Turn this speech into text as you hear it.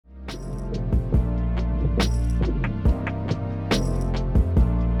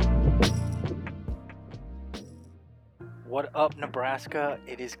What up, Nebraska?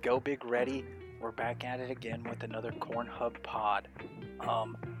 It is Go Big Ready. We're back at it again with another Corn Hub pod.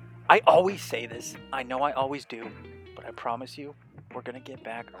 Um, I always say this. I know I always do, but I promise you, we're gonna get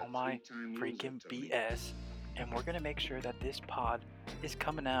back on my freaking BS, and we're gonna make sure that this pod is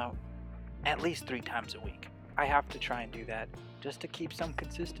coming out at least 3 times a week. I have to try and do that just to keep some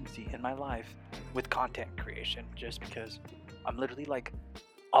consistency in my life with content creation, just because I'm literally like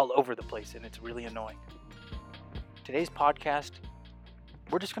all over the place and it's really annoying. Today's podcast,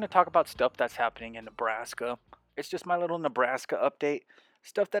 we're just going to talk about stuff that's happening in Nebraska. It's just my little Nebraska update.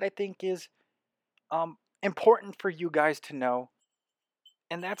 Stuff that I think is important for you guys to know.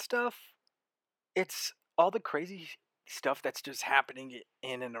 And that stuff, it's all the crazy stuff that's just happening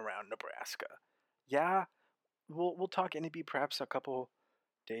in and around Nebraska. Yeah, we'll talk NAB perhaps a couple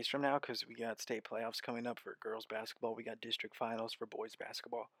days from now because we got state playoffs coming up for girls basketball. We got district finals for boys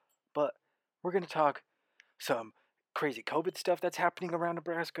basketball. But we're going to talk some crazy COVID stuff that's happening around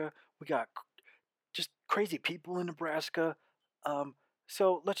Nebraska. We got just crazy people in Nebraska.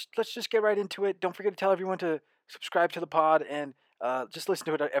 So let's just get right into it. Don't forget to tell everyone to subscribe to the pod and just listen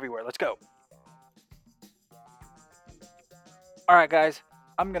to it everywhere. Let's go. All right, guys.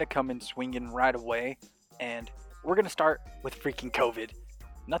 I'm gonna come in swinging right away, and we're gonna start with freaking COVID.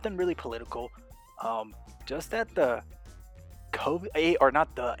 Nothing really political. Just that the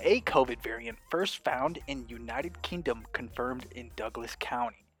COVID variant first found in United Kingdom confirmed in Douglas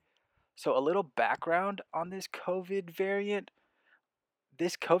County. So a little background on this COVID variant.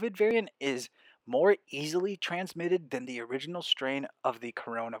 This COVID variant is more easily transmitted than the original strain of the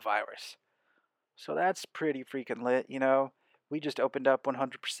coronavirus. So that's pretty freaking lit, you know. We just opened up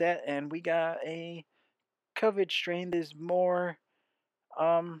 100% and we got a COVID strain that is more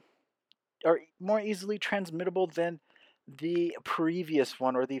or more easily transmittable than the previous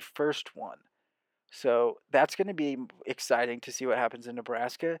one or the first one. So that's going to be exciting to see what happens in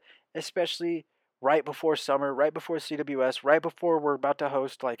Nebraska, especially right before summer, right before CWS, right before we're about to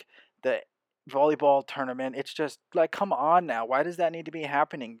host like the volleyball tournament. It's just like, come on now. Why does that need to be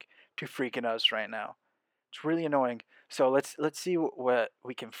happening to freaking us right now? It's really annoying. So let's see what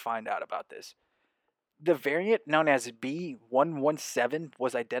we can find out about this. The variant known as B117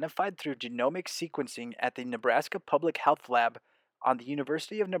 was identified through genomic sequencing at the Nebraska Public Health Lab on the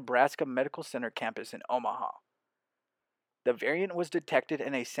University of Nebraska Medical Center campus in Omaha. The variant was detected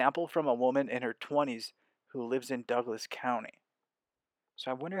in a sample from a woman in her 20s who lives in Douglas County.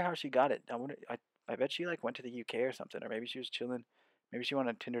 So I wonder how she got it. I bet she like went to the UK or something, or maybe she was chilling. Maybe she went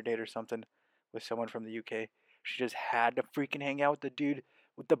on a Tinder date or something with someone from the UK. She just had to freaking hang out with the dude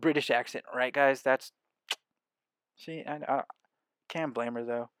with the British accent, right, guys? I can't blame her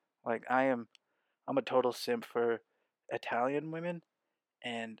though. Like I'm a total simp for Italian women,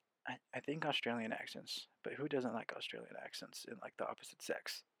 and I think Australian accents. But who doesn't like Australian accents in like the opposite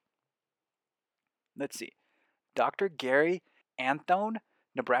sex? Let's see. Dr. Gary Anthone,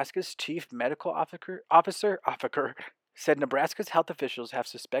 Nebraska's chief medical officer, said Nebraska's health officials have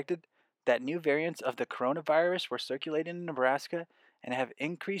suspected that new variants of the coronavirus were circulating in Nebraska and have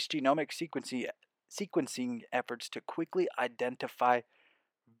increased genomic sequencing efforts to quickly identify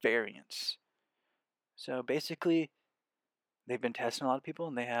variants. So basically, they've been testing a lot of people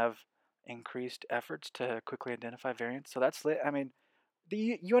and they have increased efforts to quickly identify variants. So that's lit. I mean,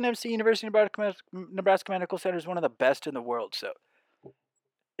 the UNMC University of Nebraska Medical Center is one of the best in the world. So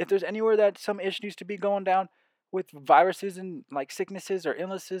if there's anywhere that some ish needs to be going down with viruses and like sicknesses or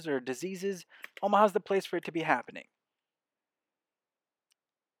illnesses or diseases, Omaha's the place for it to be happening.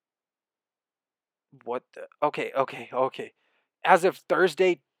 What the? Okay. As of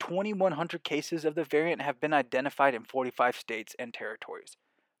Thursday, 2,100 cases of the variant have been identified in 45 states and territories.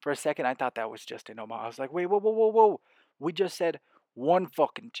 For a second, I thought that was just in Omaha. I was like, wait, whoa. We just said one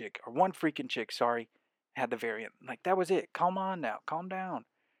freaking chick, sorry, had the variant. Like, that was it. Calm on now. Calm down.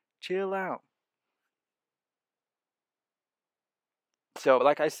 Chill out. So,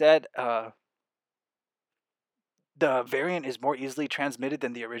 like I said, the variant is more easily transmitted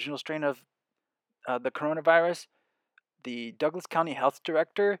than the original strain of the coronavirus. The Douglas County Health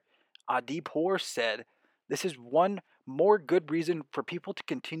Director, Adi Poor, said, "This is one more good reason for people to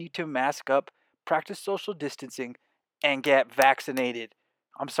continue to mask up, practice social distancing, and get vaccinated."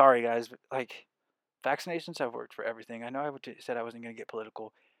 I'm sorry, guys, but like, vaccinations have worked for everything. I know said I wasn't going to get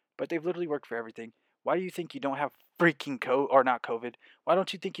political, but they've literally worked for everything. Why do you think you don't have freaking not COVID? Why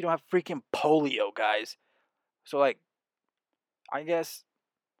don't you think you don't have freaking polio, guys? So, like, I guess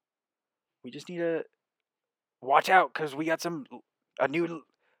we just need to watch out because we got a new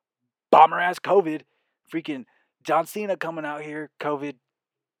bomber ass COVID. Freaking John Cena coming out here, COVID,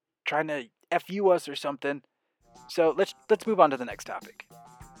 trying to FU us or something. So let's move on to the next topic.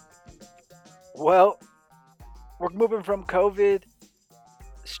 Well, we're moving from COVID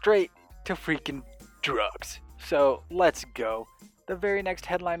straight to freaking drugs. So let's go. The very next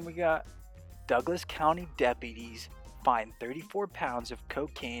headline we got: Douglas County deputies find 34 pounds of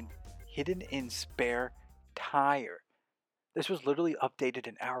cocaine hidden in spare tire. This was literally updated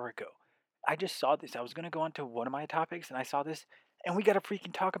an hour ago. I just saw this. I was going to go on to one of my topics and I saw this, and we got to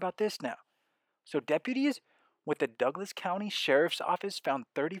freaking talk about this now. So, deputies with the Douglas County Sheriff's Office found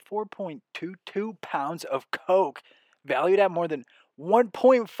 34.22 pounds of coke valued at more than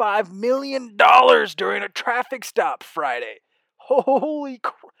 $1.5 million during a traffic stop Friday. Holy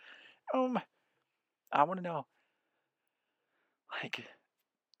crap. I want to know, like,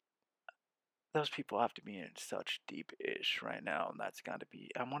 those people have to be in such deep ish right now, and that's got to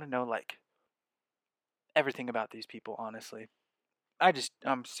be. I want to know, like, everything about these people, honestly.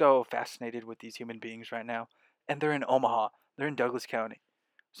 I'm so fascinated with these human beings right now. And they're in Omaha, they're in Douglas County.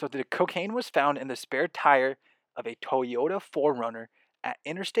 So the cocaine was found in the spare tire of a Toyota 4Runner at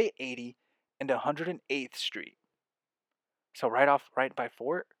Interstate 80 and 108th Street. So right by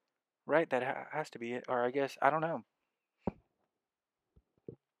Fort, right? That has to be it. Or I guess, I don't know.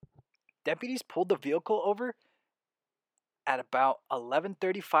 Deputies pulled the vehicle over at about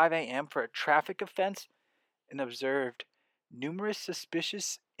 11:35 a.m. for a traffic offense and observed numerous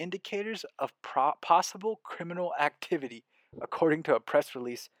suspicious indicators of possible criminal activity, according to a press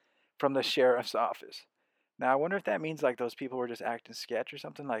release from the sheriff's office. Now, I wonder if that means like those people were just acting sketch or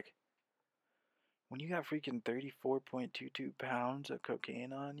something. Like, when you got freaking 34.22 pounds of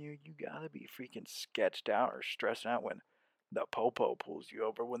cocaine on you, you gotta be freaking sketched out or stressed out when the popo pulls you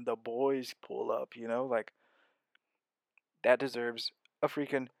over, when the boys pull up, you know? Like, that deserves a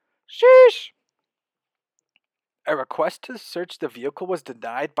freaking sheesh. A request to search the vehicle was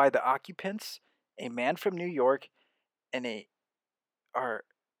denied by the occupants, a man from New York and a or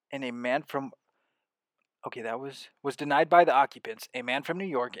and a man from okay, that was denied by the occupants, a man from New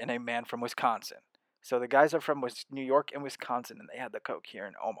York and a man from Wisconsin. So the guys are from New York and Wisconsin, and they had the coke here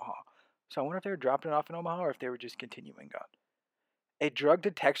in Omaha. So I wonder if they were dropping it off in Omaha or if they were just continuing on. A drug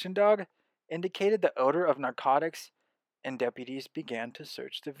detection dog indicated the odor of narcotics, and deputies began to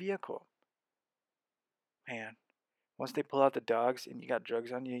search the vehicle. Man, once they pull out the dogs and you got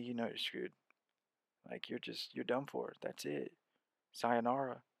drugs on you, you know you're screwed. Like, you're done for. That's it.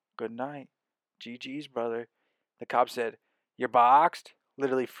 Sayonara. Good night. GG's, brother. The cop said, "You're boxed.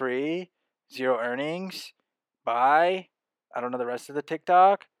 Literally free. Zero earnings. Bye." I don't know the rest of the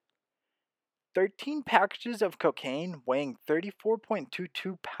TikTok. 13 packages of cocaine weighing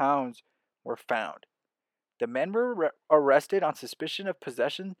 34.22 pounds were found. The men were arrested on suspicion of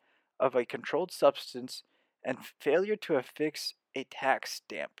possession of a controlled substance and failure to affix a tax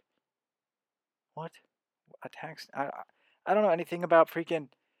stamp. What? A tax? I don't know anything about freaking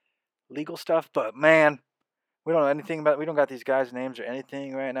legal stuff, but man, we don't know anything about. We don't got these guys' names or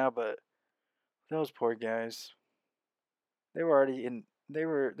anything right now, but those poor guys. They were already in.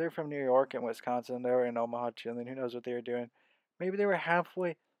 They're from New York and Wisconsin. They were in Omaha chilling. Who knows what they were doing? Maybe they were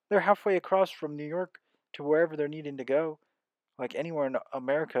halfway. They're halfway across from New York to wherever they're needing to go, like anywhere in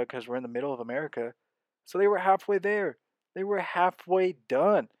America, because we're in the middle of America. So they were halfway there. They were halfway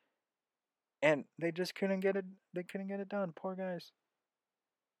done, and they just couldn't get it. They couldn't get it done. Poor guys.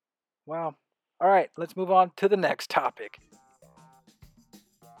 Wow. All right, let's move on to the next topic.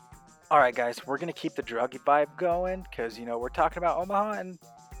 All right, guys, we're going to keep the drug vibe going because, we're talking about Omaha and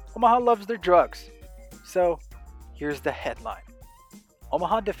Omaha loves their drugs. So here's the headline: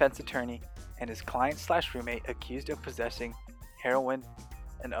 Omaha defense attorney and his client slash roommate accused of possessing heroin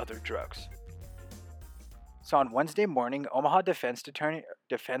and other drugs. So on Wednesday morning, Omaha defense attorney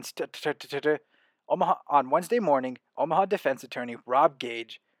Rob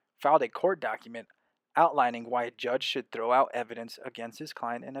Gage filed a court document outlining why a judge should throw out evidence against his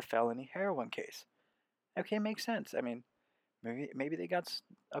client in a felony heroin case. Okay, makes sense. I mean, maybe they got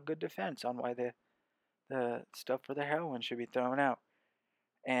a good defense on why the stuff for the heroin should be thrown out.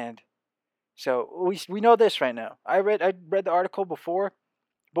 And so we know this right now. I read the article before,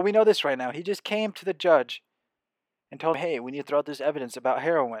 but we know this right now. He just came to the judge and told him, "Hey, we need to throw out this evidence about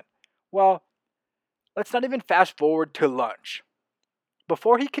heroin." Well, let's not even fast forward to lunch.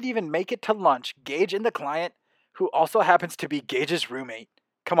 Before he could even make it to lunch, Gage and the client, who also happens to be Gage's roommate,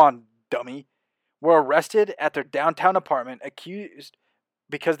 come on, dummy, were arrested at their downtown apartment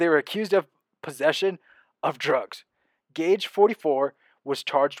because they were accused of possession of drugs. Gage, 44, was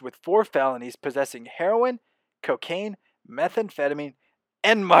charged with 4 felonies possessing heroin, cocaine, methamphetamine,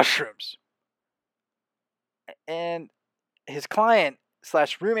 and mushrooms. And his client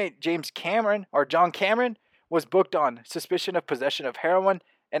slash roommate, John Cameron, was booked on suspicion of possession of heroin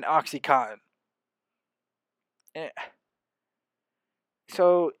and Oxycontin. Eh,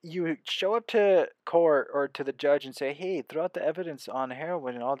 So you show up to court or to the judge and say, "Hey, throw out the evidence on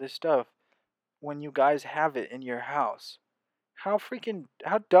heroin and all this stuff when you guys have it in your house." How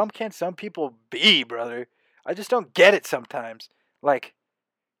dumb can some people be, brother? I just don't get it sometimes. Like,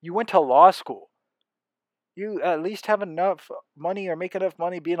 you went to law school. You at least have enough money or make enough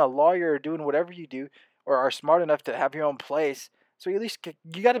money being a lawyer or doing whatever you do, or are smart enough to have your own place. So you at least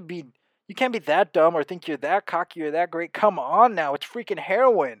you gotta be. You can't be that dumb or think you're that cocky or that great. Come on now, it's freaking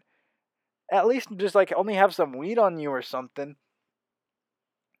heroin. At least just like only have some weed on you or something.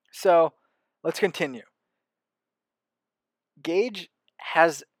 So let's continue. Gage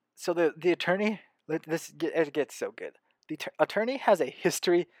has the attorney. It gets so good. The attorney has a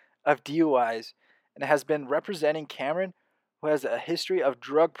history of DUIs and has been representing Cameron, who has a history of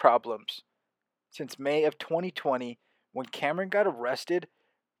drug problems since May of 2020, when Cameron got arrested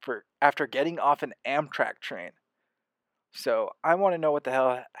for after getting off an Amtrak train. So I want to know what the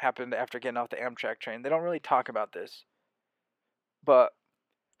hell happened after getting off the Amtrak train. They don't really talk about this, but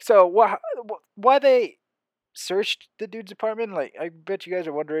so why they searched the dude's apartment? Like, I bet you guys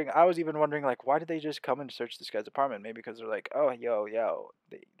are wondering. I was even wondering, like, why did they just come and search this guy's apartment? Maybe because they're like, oh, yo,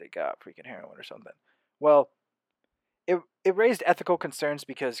 they got freaking heroin or something. Well, it raised ethical concerns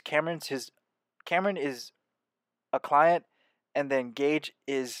because Cameron is a client, and then Gage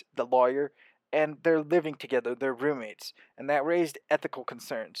is the lawyer, and they're living together. They're roommates, and that raised ethical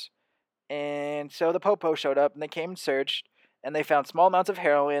concerns. And so the Popo showed up, and they came and searched, and they found small amounts of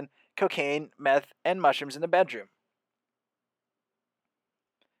heroin, cocaine, meth, and mushrooms in the bedroom.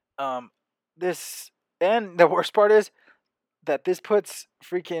 This and the worst part is that this puts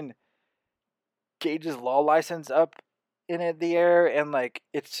freaking Gage's law license up in the air, and like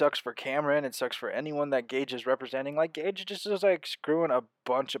it sucks for Cameron, it sucks for anyone that Gage is representing. Like, Gage just is like screwing a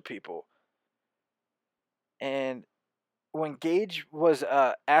bunch of people. And when Gage was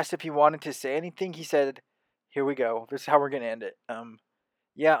asked if he wanted to say anything, he said, "Here we go. This is how we're gonna end it.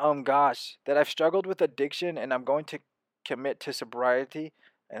 Gosh, that I've struggled with addiction and I'm going to commit to sobriety,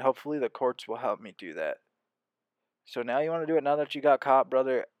 and hopefully the courts will help me do that." So now you want to do it now that you got caught,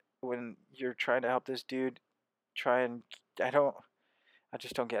 brother, when you're trying to help this dude I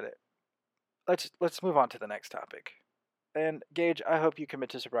just don't get it. Let's move on to the next topic. And Gage, I hope you commit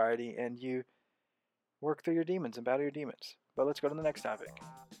to sobriety and you work through your demons and battle your demons. But let's go to the next topic.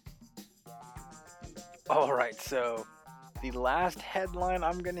 Alright, so the last headline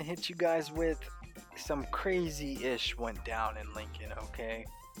I'm going to hit you guys with, some crazy-ish went down in Lincoln, okay?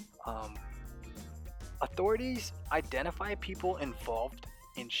 Authorities identify people involved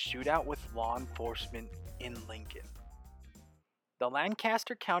in shootout with law enforcement in Lincoln. The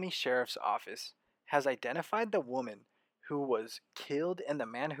Lancaster County Sheriff's Office has identified the woman who was killed and the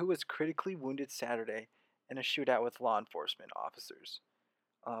man who was critically wounded Saturday in a shootout with law enforcement officers.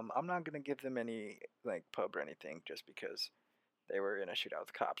 I'm not going to give them any like pub or anything just because they were in a shootout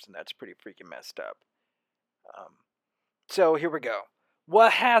with cops, and that's pretty freaking messed up. So here we go.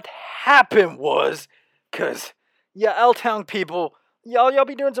 What had happened was, cause L-Town people, y'all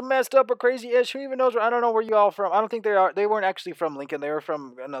be doing some messed up or crazy ish. Who even knows? I don't know where you all from. I don't think they weren't actually from Lincoln. They were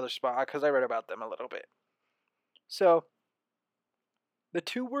from another spot because I read about them a little bit. So the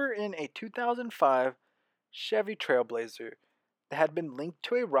two were in a 2005 Chevy Trailblazer that had been linked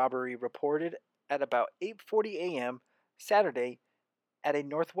to a robbery reported at about 8:40 a.m. Saturday at a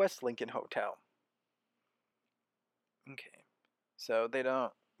Northwest Lincoln hotel. Okay, so they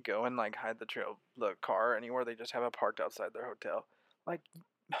don't go and like hide the car anywhere. They just have it parked outside their hotel. Like,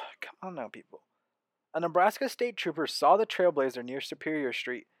 come on now, people. A Nebraska state trooper saw the Trailblazer near Superior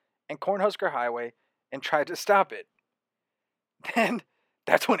Street and Cornhusker Highway and tried to stop it. Then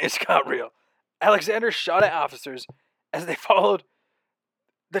that's when it got real. Alexander shot at officers as they followed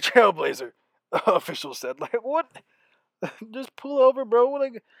the Trailblazer, the official said. Like, what? Just pull over, bro.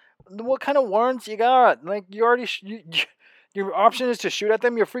 Like, what kind of warrants you got? Like, you already... your option is to shoot at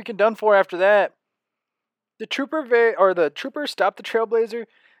them. You're freaking done for after that. The trooper stopped the Trailblazer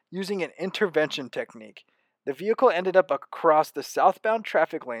using an intervention technique. The vehicle ended up across the southbound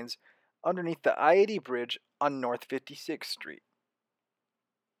traffic lanes underneath the I-80 bridge on North 56th Street.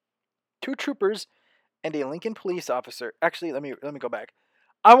 Two troopers and a Lincoln police officer. Actually, let me go back.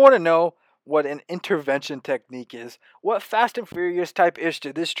 I want to know what an intervention technique is. What Fast and Furious type ish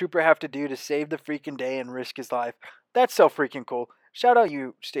did this trooper have to do to save the freaking day and risk his life? That's so freaking cool. Shout out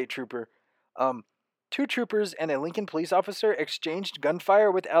you, state trooper. Two troopers and a Lincoln police officer exchanged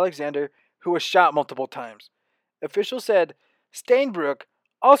gunfire with Alexander, who was shot multiple times. Officials said Stainbrook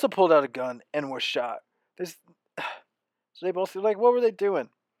also pulled out a gun and was shot. This, so they both like, what were they doing?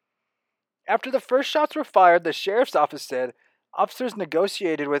 After the first shots were fired, the sheriff's office said officers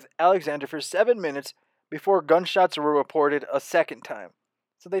negotiated with Alexander for 7 minutes before gunshots were reported a second time.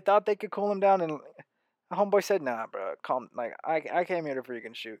 So they thought they could cool him down, and homeboy said, "Nah, bro, calm. Like I came here to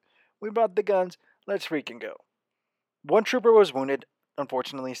freaking shoot. We brought the guns. Let's freaking go." One trooper was wounded,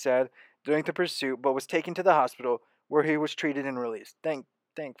 unfortunately said, during the pursuit, but was taken to the hospital where he was treated and released.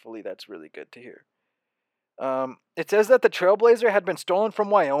 Thankfully, that's really good to hear. It says that the Trailblazer had been stolen from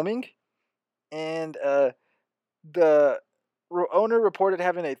Wyoming, and the owner reported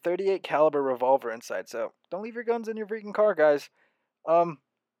having a .38 caliber revolver inside. So don't leave your guns in your freaking car, guys.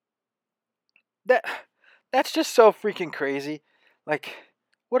 That's just so freaking crazy. Like,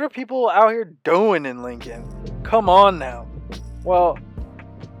 what are people out here doing in Lincoln? Come on now. Well,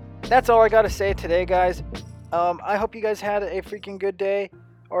 that's all I gotta say today, guys. I hope you guys had a freaking good day.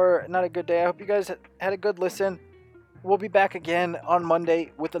 Or not a good day. I hope you guys had a good listen. We'll be back again on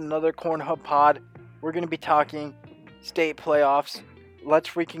Monday with another Corn Hub pod. We're going to be talking state playoffs. Let's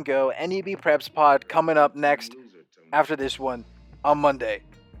freaking go. NEB Preps pod coming up next after this one on Monday.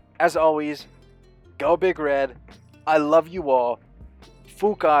 As always, go Big Red. I love you all.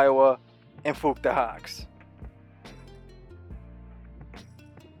 Fook, Iowa, and Fook the Hawks.